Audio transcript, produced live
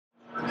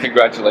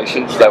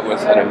congratulations. That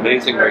was an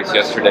amazing race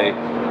yesterday.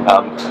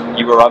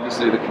 You were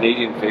obviously the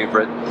Canadian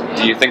favorite.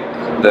 Do you think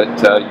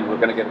that you were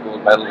going to get a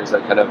gold medal? Was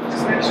that kind of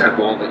the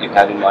goal that you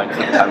had in mind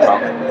for the time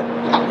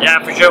around? Yeah,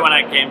 for sure. When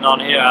I came down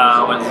here,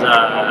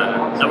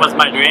 that was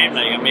my dream.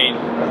 Like, I mean,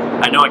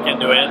 I know I can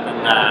do it,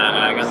 and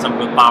I got some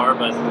good power,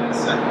 but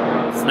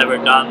it's never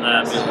done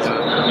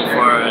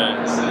before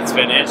it's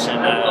finished.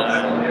 And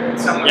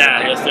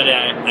yeah,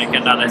 yesterday I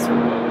cannot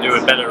do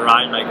a better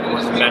ride. Like, it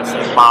was the best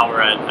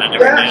power and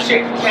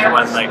everything. It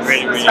was like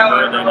really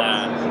good, and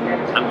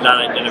I'm glad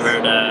I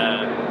delivered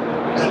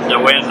the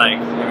win. Like,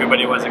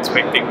 everybody was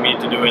expecting me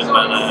to do it,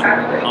 but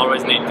I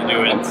always need to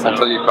do it. So,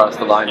 until you cross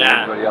the line,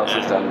 yeah, everybody else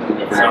has done.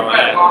 So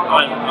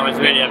I was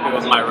really happy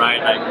with my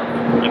ride. Like,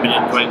 a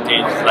minute 20,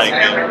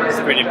 it's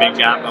a pretty big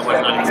gap. I was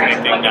not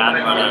expecting that,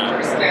 but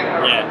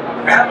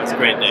yeah, it was a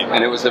great day.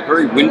 And it was a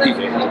very windy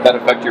day. Did that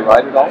affect your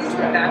ride at all?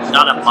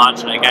 Not that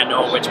much. Like, I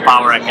know which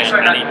power I need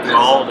to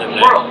hold, and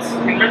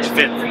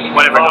fit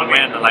whatever the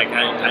wind. Like,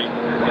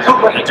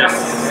 I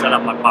just set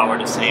up my power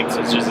the same,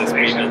 so it's just as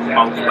speed as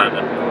both. But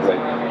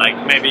like,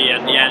 maybe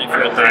at the end, if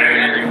you're tired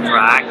and you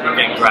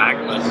can crack,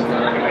 but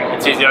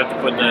it's easier to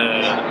put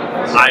the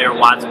higher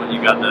watts when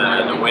you got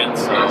the wind.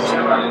 So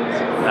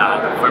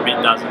for me,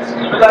 it doesn't.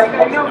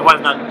 It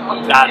was not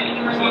that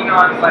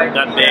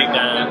big,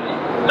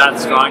 that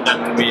strong,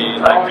 that to be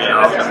like, you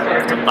know,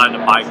 sometimes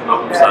the bike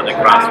moves on the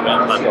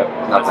crosswind, but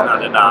that's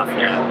not enough.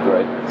 Yeah.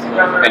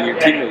 Right. And your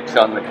teammate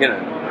Sean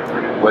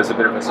McKinnon was a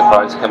bit of a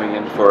surprise coming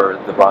in for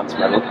the bronze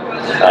medal.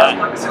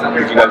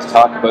 Did you guys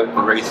talk about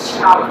the race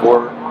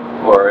before,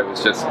 or it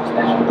was just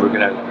we're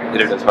going to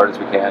hit it as hard as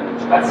we can?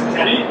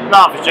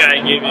 No, for sure.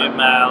 I gave him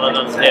a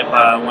little tip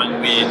when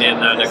we did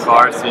the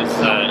course. He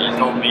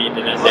told me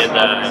that I did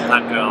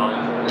time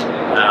trial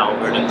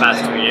over the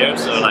past 2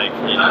 years, so like,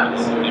 you know,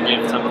 he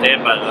gave some tip,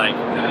 but like,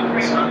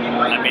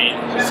 I mean,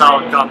 it's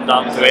all come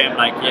down to him.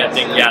 Like, I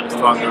think he had a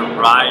stronger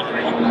ride.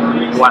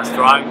 He was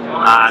strong.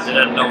 I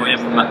didn't know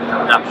him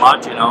that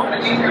much, you know.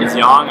 He's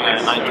young,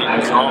 19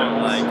 years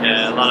old. Like,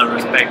 a lot of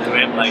respect to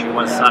him. Like, it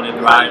was a solid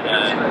ride,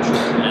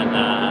 and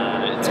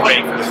it's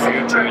great for the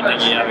future. I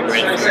think he have a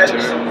great future.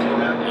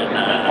 And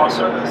yeah,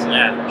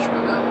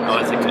 I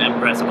was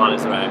impressed about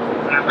his ride.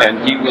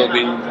 And he will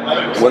be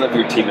one of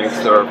your teammates.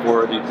 There are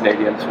 4 of you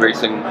Canadians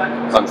racing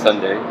on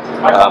Sunday.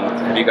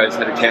 Have you guys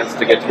had a chance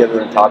to get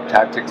together and talk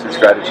tactics or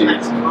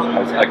strategies?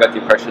 I got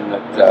the impression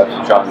that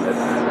from John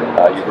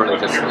that you really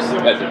just,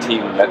 as a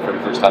team, met for the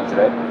first time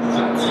today.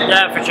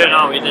 Yeah, for sure.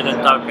 No, we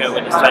didn't talk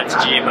with the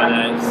strategy, but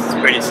it's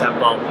pretty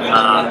simple.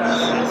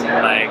 It's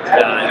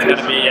going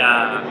to be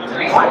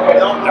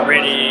a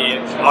really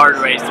hard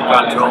race to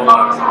control.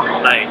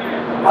 Like,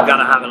 we're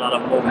going to have a lot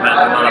of movement,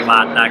 a lot of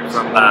attack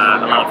from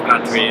a lot of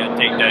country. I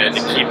think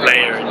the key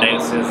player in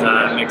this is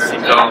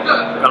Mexico,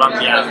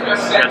 Colombia.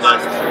 They're the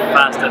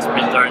fastest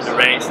sprinter in the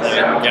race.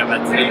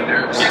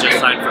 He just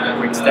signed for the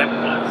quick step.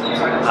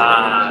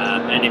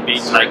 And he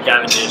beat like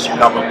Cavendish a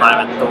couple of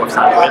times at Tour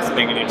Southwest,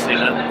 beginning of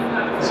season.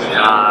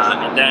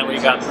 And then we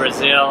got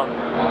Brazil.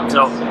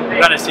 So we're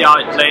gonna see how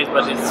it plays,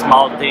 but it's a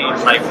small team,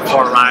 like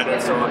 4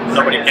 riders, so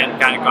nobody can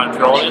kind of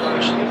control it.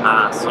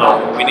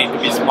 So we need to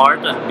be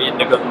smart and be in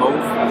the good move,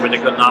 with a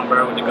good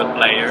number, with the good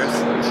players.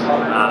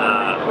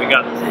 We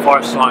got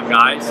 4 strong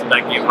guys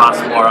that give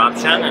us more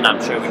option, and I'm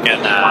sure we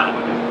can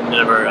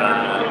deliver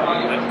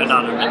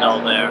another medal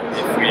there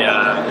if we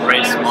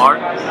race smart.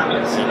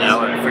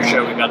 And for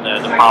sure we got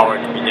the power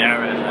to be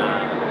there, and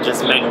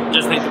just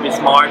need to be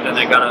smart, and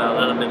I got a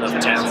little bit of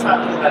chance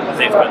to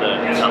save for the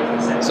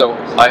result. So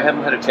I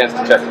haven't had a chance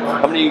to check.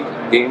 How many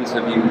games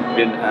have you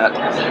been at?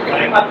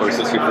 Or is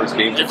this your first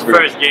game? It's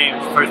first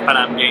Pan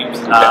Am Games.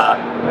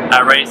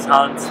 I race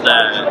hunts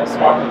the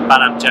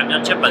Pan Am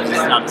Championship, but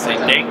it's not the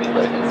same thing.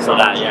 So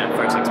yeah,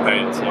 first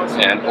experience here.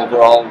 And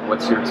overall,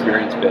 what's your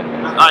experience been?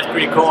 It's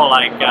pretty cool.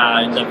 Like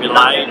the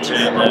village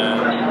and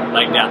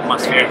like the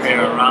atmosphere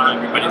here around.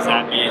 Everybody's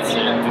happy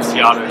to see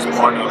other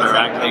sport, other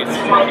athletes.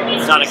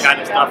 It's not the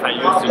kind of stuff I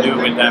used to do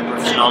with the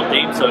professional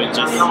team, so it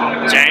just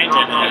changed,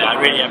 and I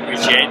really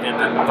appreciate it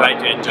and try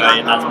to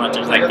enjoy it as much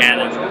as I can.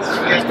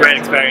 It's a great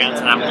experience,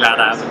 and I'm glad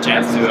I have a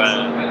chance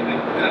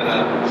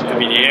to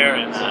be here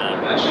and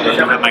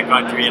have my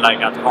country like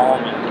at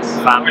home and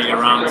family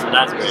around, so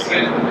that's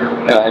great.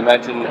 I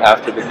imagine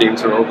after the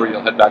games are over,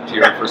 you'll head back to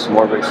Europe for some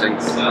more racing.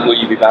 Will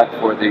you be back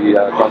for the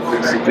Grand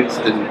Prix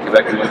Cycliste in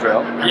Quebec and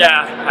Montreal?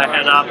 Yeah, I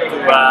head up to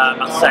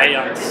Marseille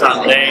on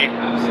Sunday.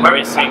 We're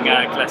racing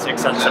Classic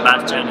San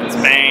Sebastian in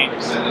Spain,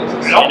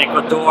 in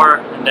Ecuador,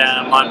 and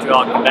then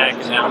Montreal, Quebec,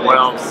 and then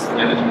Wales. So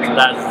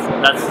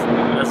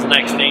that's the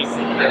next thing.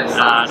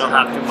 I don't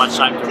have too much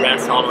time to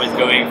rest, always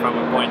going from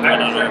a point to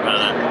another,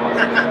 but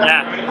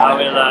yeah, I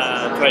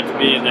will try to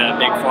be in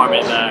big form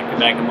in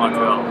Quebec and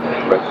Montreal.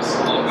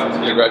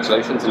 Right.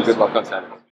 Congratulations and good luck on Saturday.